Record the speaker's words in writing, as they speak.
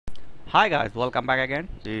Hi guys, welcome back again.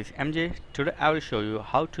 This is MJ. Today I will show you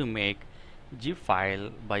how to make GIF file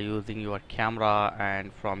by using your camera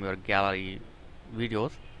and from your gallery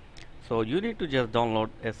videos. So you need to just download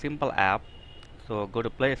a simple app. So go to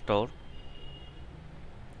Play Store,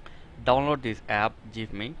 download this app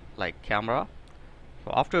GIF me like camera.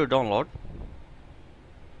 So after you download,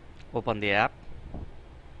 open the app.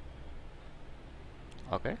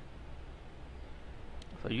 Okay.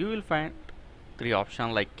 So you will find three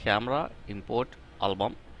options like camera, import,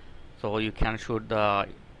 album. So you can shoot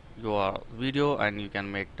your video and you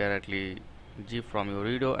can make directly GIF from your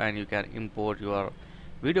video, and you can import your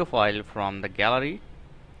video file from the gallery,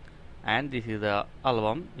 and this is the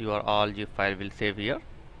album. Your all GIF file will save here.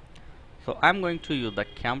 So I'm going to use the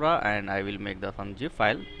camera and I will make the some GIF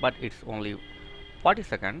file, but it's only 40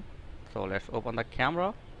 seconds. So let's open the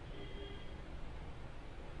camera.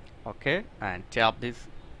 Okay, and tap this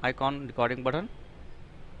icon recording button.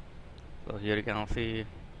 So here you can see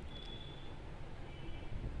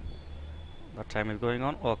the time is going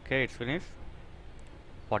on. Okay, it's finished.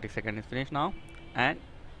 40 seconds is finished now. And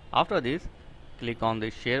after this, click on the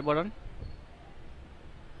share button,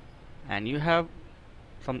 and you have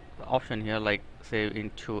some option here like save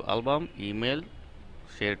into album, email,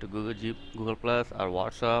 share to Google Plus or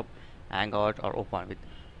WhatsApp, Hangout, or open with.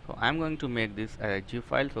 So I'm going to make this a GIF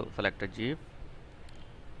file. So select a GIF.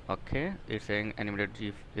 Okay, it's saying animated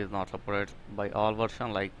GIF is not supported by all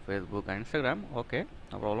versions like Facebook and Instagram. Okay,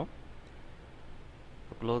 no problem.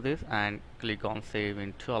 So close this and click on save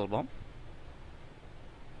into album.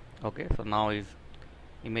 Okay, so now is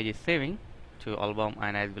image is saving to album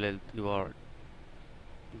and as well as your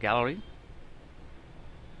gallery.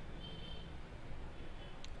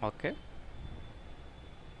 Okay,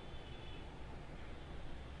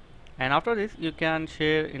 and after this you can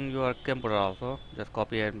share in your computer also. Just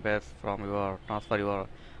copy and paste from your transfer your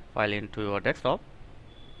file into your desktop.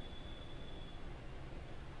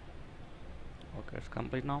 Okay, it's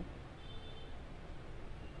complete now.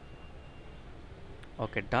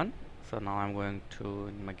 Okay, done. So now I'm going to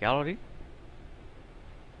in my gallery.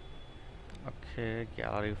 Okay,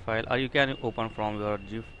 gallery file, or you can open from your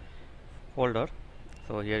GIF folder.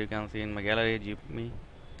 So here you can see in my gallery GIF me.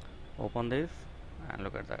 Open this and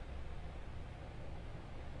look at that.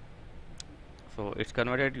 So it's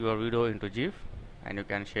converted your video into GIF, and you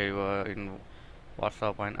can share your in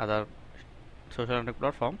WhatsApp and other social network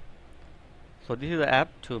platform. So this is the app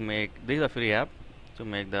to make. This is a free app to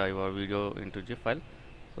make your video into GIF file.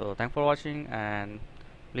 So thanks for watching, and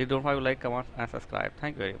please don't forget to like, comment, and subscribe.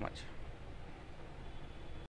 Thank you very much.